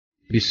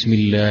بسم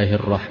الله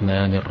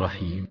الرحمن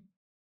الرحيم.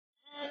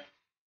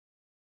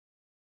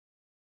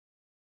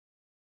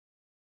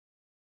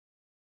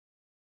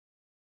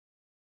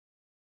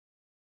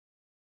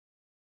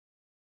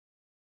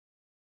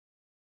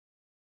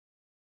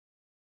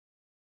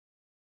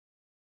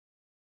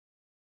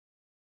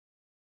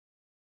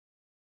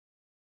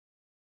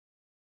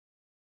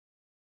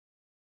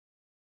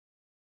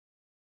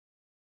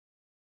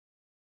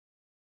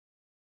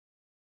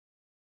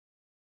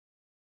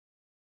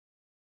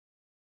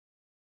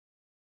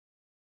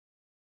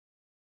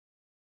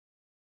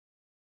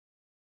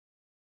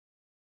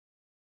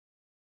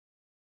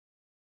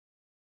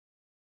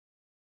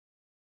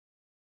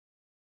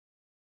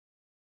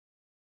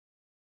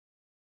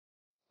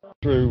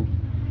 Through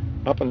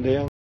up and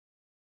down.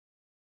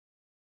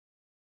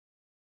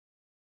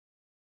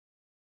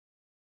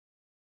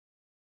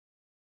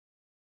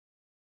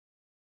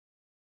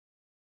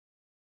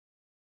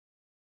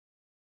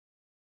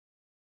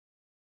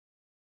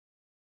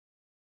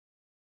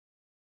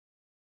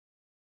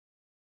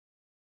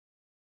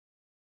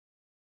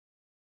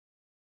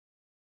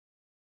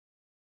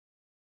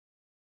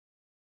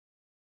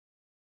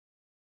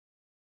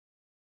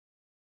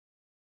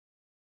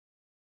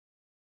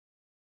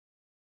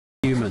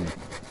 Human.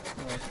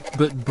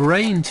 But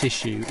brain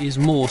tissue is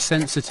more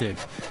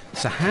sensitive.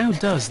 So how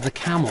does the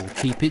camel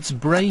keep its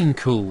brain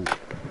cool?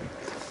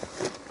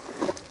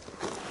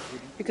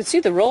 You can see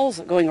the rolls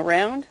going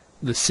around.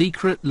 The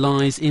secret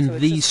lies in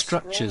these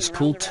structures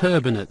called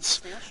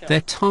turbinates.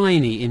 They're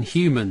tiny in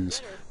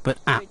humans, but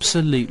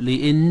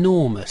absolutely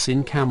enormous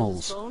in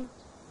camels. Look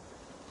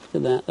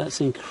at that, that's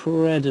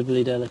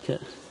incredibly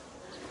delicate.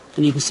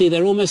 And you can see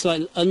they're almost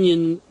like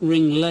onion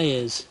ring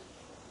layers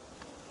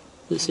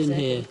that's in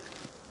here.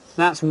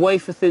 That's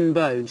wafer thin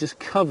bone, just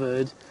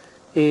covered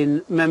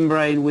in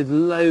membrane with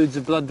loads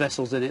of blood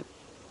vessels in it.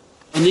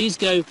 And these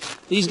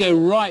go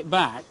right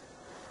back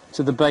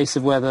to the base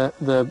of where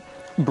the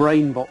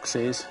brain box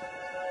is.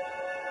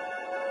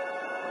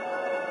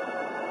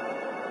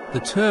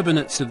 The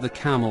turbinates of the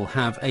camel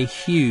have a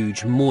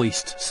huge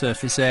moist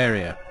surface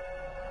area.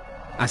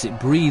 As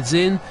it breathes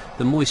in,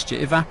 the moisture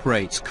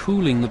evaporates,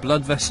 cooling the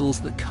blood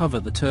vessels that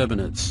cover the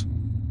turbinates.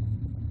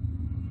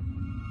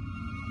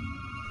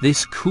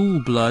 This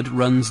cool blood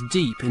runs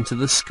deep into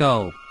the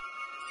skull.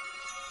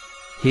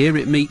 Here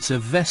it meets a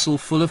vessel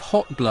full of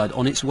hot blood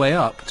on its way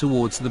up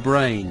towards the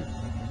brain.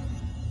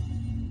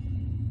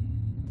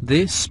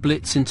 This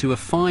splits into a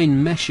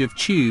fine mesh of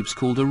tubes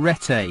called a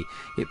rete.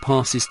 It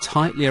passes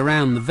tightly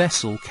around the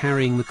vessel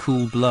carrying the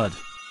cool blood.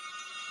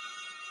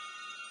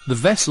 The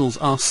vessels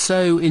are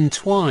so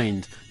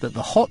entwined that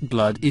the hot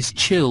blood is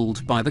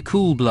chilled by the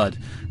cool blood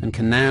and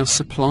can now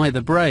supply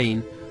the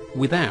brain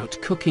without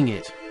cooking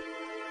it.